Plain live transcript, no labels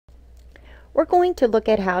we're going to look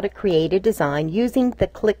at how to create a design using the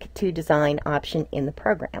Click to Design option in the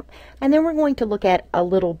program. And then we're going to look at a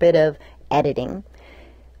little bit of editing.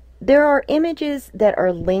 There are images that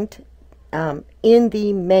are linked in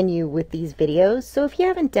the menu with these videos, so if you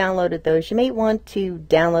haven't downloaded those, you may want to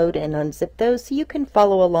download and unzip those so you can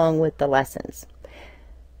follow along with the lessons.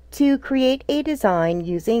 To create a design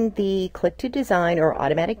using the Click to Design or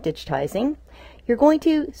Automatic Digitizing, you're going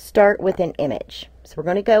to start with an image. So we're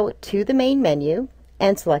going to go to the main menu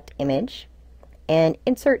and select Image and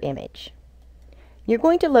Insert Image. You're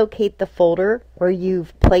going to locate the folder where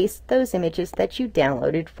you've placed those images that you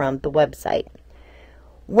downloaded from the website.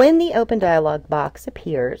 When the open dialog box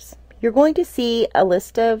appears, you're going to see a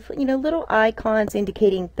list of little icons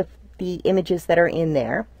indicating the images that are in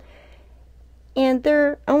there, and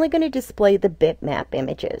they're only going to display the bitmap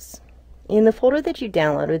images. In the folder that you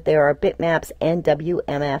downloaded, there are bitmaps and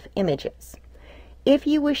WMF images. If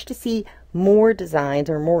you wish to see more designs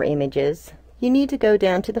or more images, you need to go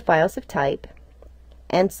down to the Files of Type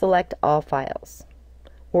and select All Files.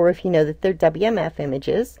 Or if you know that they're WMF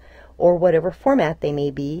images, or whatever format they may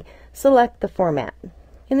be, select the format.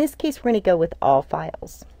 In this case, we're going to go with All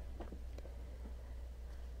Files.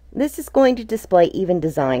 This is going to display even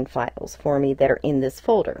design files for me that are in this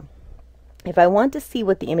folder. If I want to see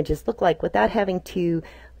what the images look like without having to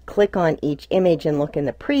click on each image and look in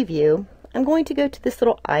the preview, I'm going to go to this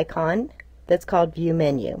little icon that's called View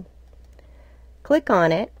Menu. Click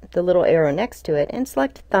on it, the little arrow next to it, and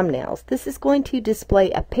select Thumbnails. This is going to display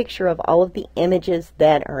a picture of all of the images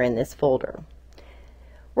that are in this folder.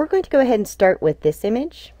 We're going to go ahead and start with this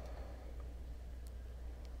image.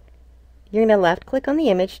 You're going to left click on the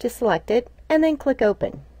image to select it and then click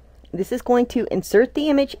Open. This is going to insert the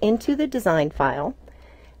image into the design file,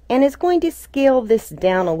 and it's going to scale this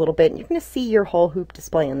down a little bit, and you're going to see your whole hoop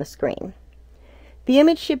display on the screen. The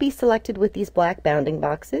image should be selected with these black bounding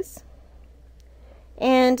boxes.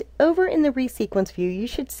 And over in the resequence view, you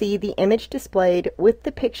should see the image displayed with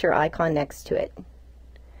the picture icon next to it.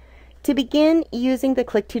 To begin using the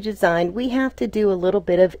Click to Design, we have to do a little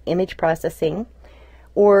bit of image processing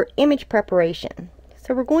or image preparation.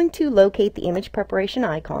 So we're going to locate the image preparation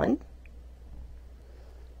icon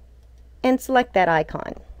and select that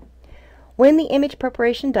icon. When the image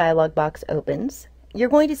preparation dialog box opens, you're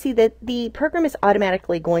going to see that the program is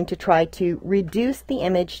automatically going to try to reduce the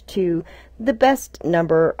image to the best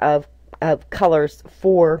number of colors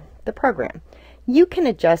for the program. You can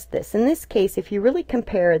adjust this. In this case, if you really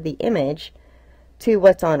compare the image to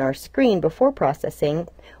what's on our screen before processing,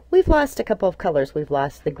 we've lost a couple of colors. We've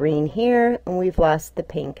lost the green here, and we've lost the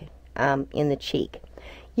pink in the cheek.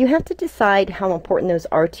 You have to decide how important those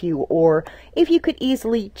are to you, or if you could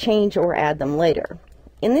easily change or add them later.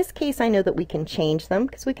 In this case, I know that we can change them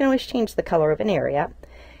because we can always change the color of an area,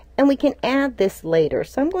 and we can add this later.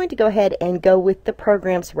 So I'm going to go ahead and go with the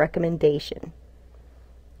program's recommendation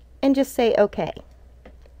and just say OK.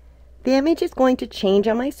 The image is going to change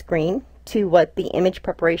on my screen to what the image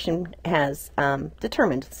preparation has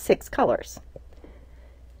determined, 6 colors.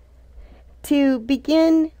 To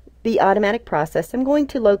begin the automatic process, I'm going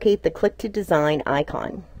to locate the Click to Design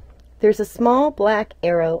icon. There's a small black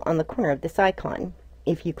arrow on the corner of this icon.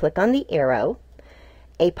 If you click on the arrow,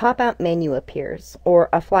 a pop-out menu appears, or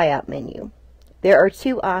a fly-out menu. There are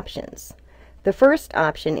 2 options. The first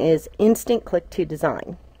option is Instant Click to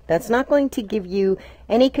Design. That's not going to give you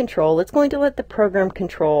any control. It's going to let the program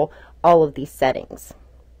control all of these settings.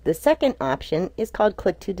 The second option is called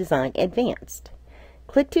Click to Design Advanced.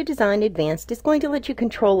 Click to Design Advanced is going to let you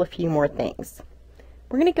control a few more things.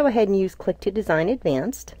 We're going to go ahead and use Click to Design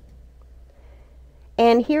Advanced.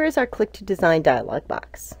 And here is our Click to Design dialog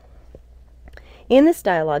box. In this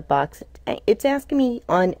dialog box, it's asking me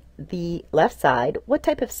on the left side what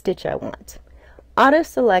type of stitch I want. Auto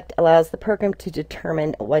Select allows the program to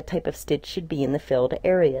determine what type of stitch should be in the filled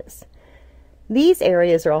areas. These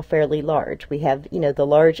areas are all fairly large. We have, the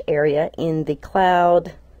large area in the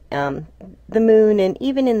cloud, the moon, and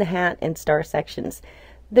even in the hat and star sections.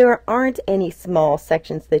 There aren't any small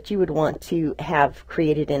sections that you would want to have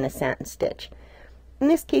created in a satin stitch. In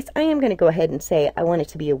this case, I am going to go ahead and say I want it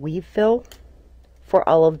to be a weave fill for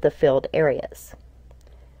all of the filled areas.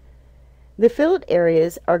 The filled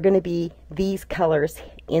areas are going to be these colors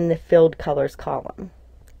in the filled colors column.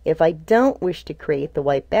 If I don't wish to create the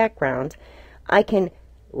white background, I can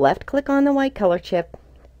left click on the white color chip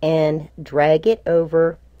and drag it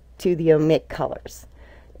over to the omit colors.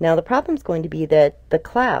 Now the problem is going to be that the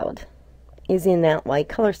cloud is in that white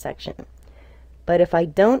color section. But if I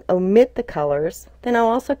don't omit the colors, then I'll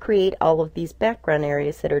also create all of these background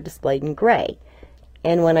areas that are displayed in gray.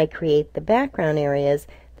 And when I create the background areas,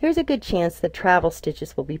 there's a good chance that travel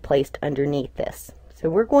stitches will be placed underneath this. So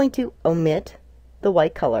we're going to omit the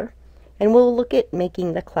white color, and we'll look at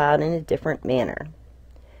making the cloud in a different manner.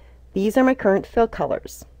 These are my current fill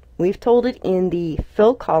colors. We've told it in the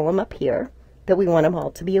fill column up here that we want them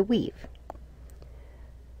all to be a weave.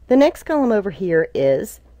 The next column over here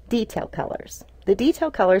is detail colors. The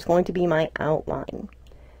detail color is going to be my outline.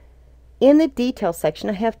 In the detail section,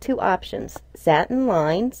 I have two options, satin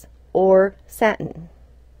lines or satin.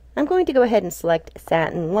 I'm going to go ahead and select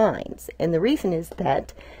satin lines, and the reason is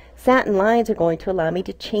that satin lines are going to allow me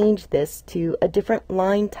to change this to a different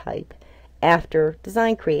line type after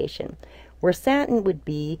design creation, where satin would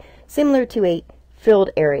be similar to a filled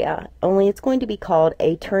area, only it's going to be called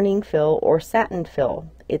a turning fill or satin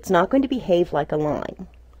fill. It's not going to behave like a line.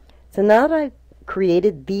 So now that I've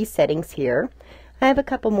created these settings here, I have a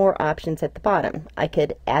couple more options at the bottom. I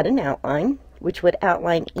could add an outline, which would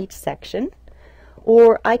outline each section,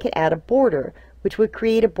 or I could add a border, which would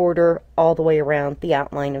create a border all the way around the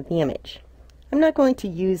outline of the image. I'm not going to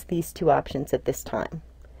use these two options at this time.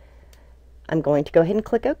 I'm going to go ahead and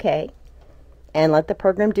click OK and let the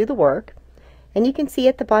program do the work. And you can see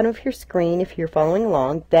at the bottom of your screen, if you're following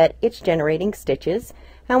along, that it's generating stitches,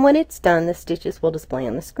 and when it's done, the stitches will display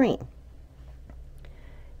on the screen.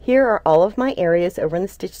 Here are all of my areas over in the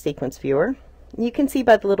Stitch Sequence Viewer. You can see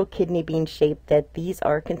by the little kidney bean shape that these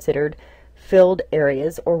are considered filled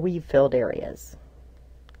areas or weave filled areas.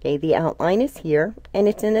 Okay, the outline is here, and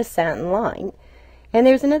it's in a satin line. And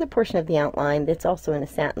there's another portion of the outline that's also in a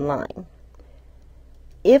satin line.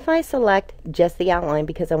 If I select just the outline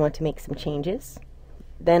because I want to make some changes,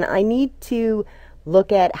 then I need to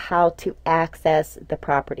look at how to access the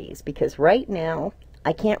properties, because right now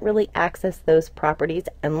I can't really access those properties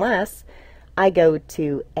unless I go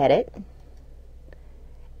to Edit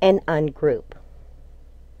and Ungroup.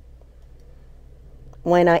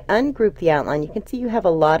 When I ungroup the outline, you can see you have a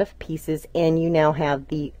lot of pieces, and you now have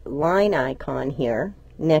the line icon here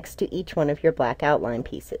next to each one of your black outline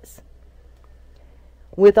pieces.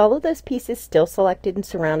 With all of those pieces still selected and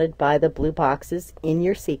surrounded by the blue boxes in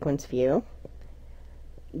your sequence view,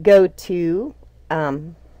 go to,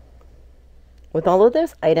 with all of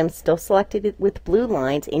those items still selected with blue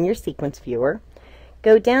lines in your sequence viewer,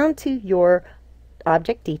 go down to your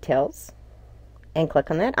object details and click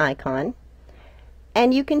on that icon,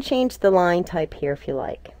 and you can change the line type here if you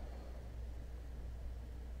like.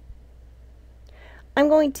 I'm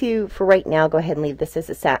going to, for right now, go ahead and leave this as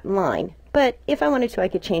a satin line, but if I wanted to, I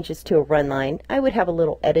could change this to a run line. I would have a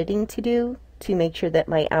little editing to do to make sure that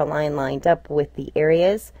my outline lined up with the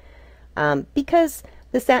areas, because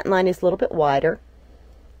the satin line is a little bit wider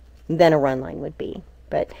than a run line would be.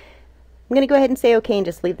 But I'm going to go ahead and say OK and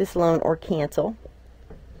just leave this alone or cancel.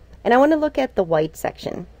 And I want to look at the white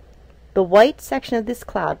section. The white section of this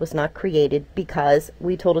cloud was not created because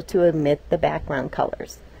we told it to omit the background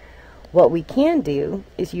colors. What we can do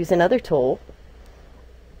is use another tool,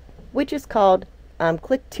 which is called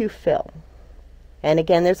Click to Fill. And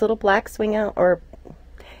again, there's a little black swing out,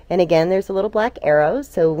 and again, there's a little black arrow,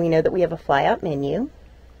 so we know that we have a flyout menu.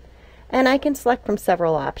 And I can select from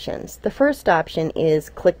several options. The first option is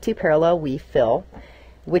Click to Parallel Weave Fill,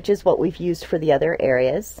 which is what we've used for the other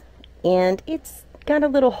areas. And it's got a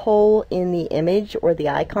little hole in the image or the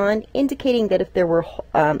icon, indicating that if there were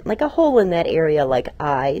like a hole in that area, like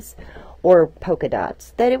eyes or polka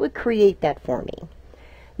dots, that it would create that for me.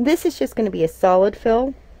 This is just going to be a solid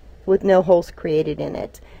fill with no holes created in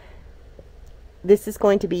it. This is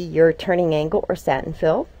going to be your turning angle or satin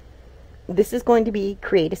fill. This is going to be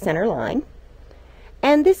create a center line.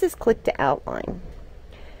 And this is click to outline.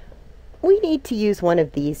 We need to use one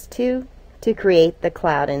of these two to create the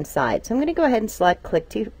cloud inside. So I'm going to go ahead and select Click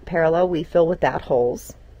to Parallel Weave Fill without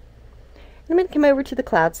holes. I'm going to come over to the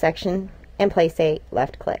cloud section and place a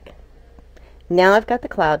left click. Now I've got the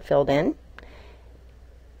cloud filled in,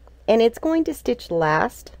 and it's going to stitch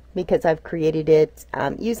last because I've created it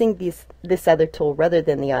using this other tool rather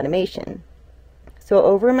than the automation. So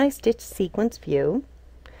over in my Stitch Sequence view,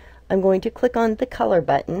 I'm going to click on the Color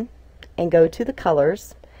button and go to the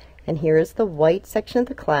Colors, and here is the white section of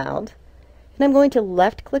the cloud. And I'm going to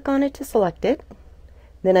left click on it to select it.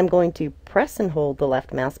 Then I'm going to press and hold the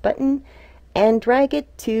left mouse button and drag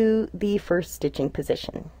it to the first stitching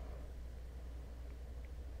position.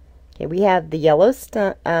 Okay, we have the yellow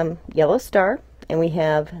star and we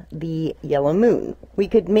have the yellow moon. We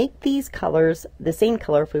could make these colors the same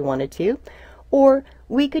color if we wanted to, or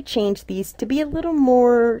we could change these to be a little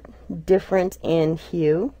more different in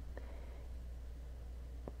hue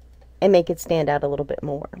and make it stand out a little bit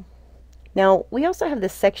more. Now, we also have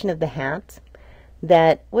this section of the hat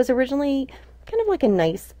that was originally kind of like a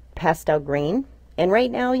nice pastel green. And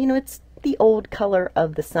right now, you know, it's the old color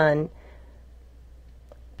of the sun.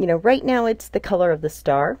 You know, right now it's the color of the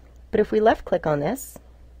star. But if we left click on this,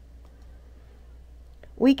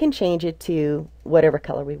 we can change it to whatever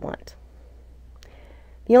color we want.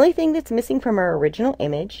 The only thing that's missing from our original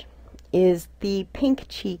image is the pink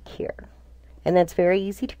cheek here. And that's very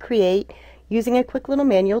easy to create using a quick little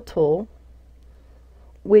manual tool,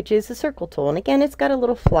 which is a circle tool. And again, it's got a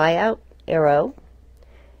little fly out arrow.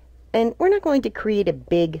 And we're not going to create a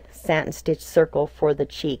big satin stitch circle for the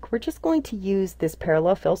cheek. We're just going to use this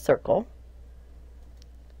parallel fill circle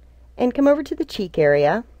and come over to the cheek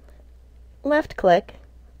area, left click,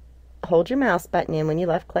 hold your mouse button in when you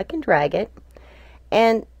left click and drag it,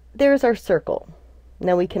 and there's our circle.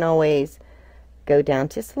 Now we can always go down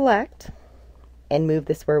to select and move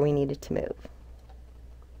this where we need it to move.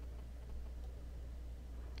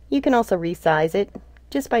 You can also resize it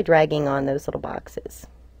just by dragging on those little boxes.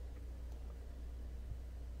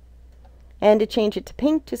 And to change it to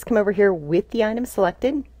pink, just come over here with the item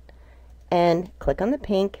selected and click on the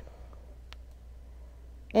pink.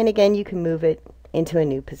 And again, you can move it into a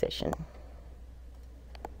new position.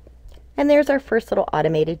 And there's our first little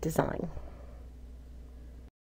automated design.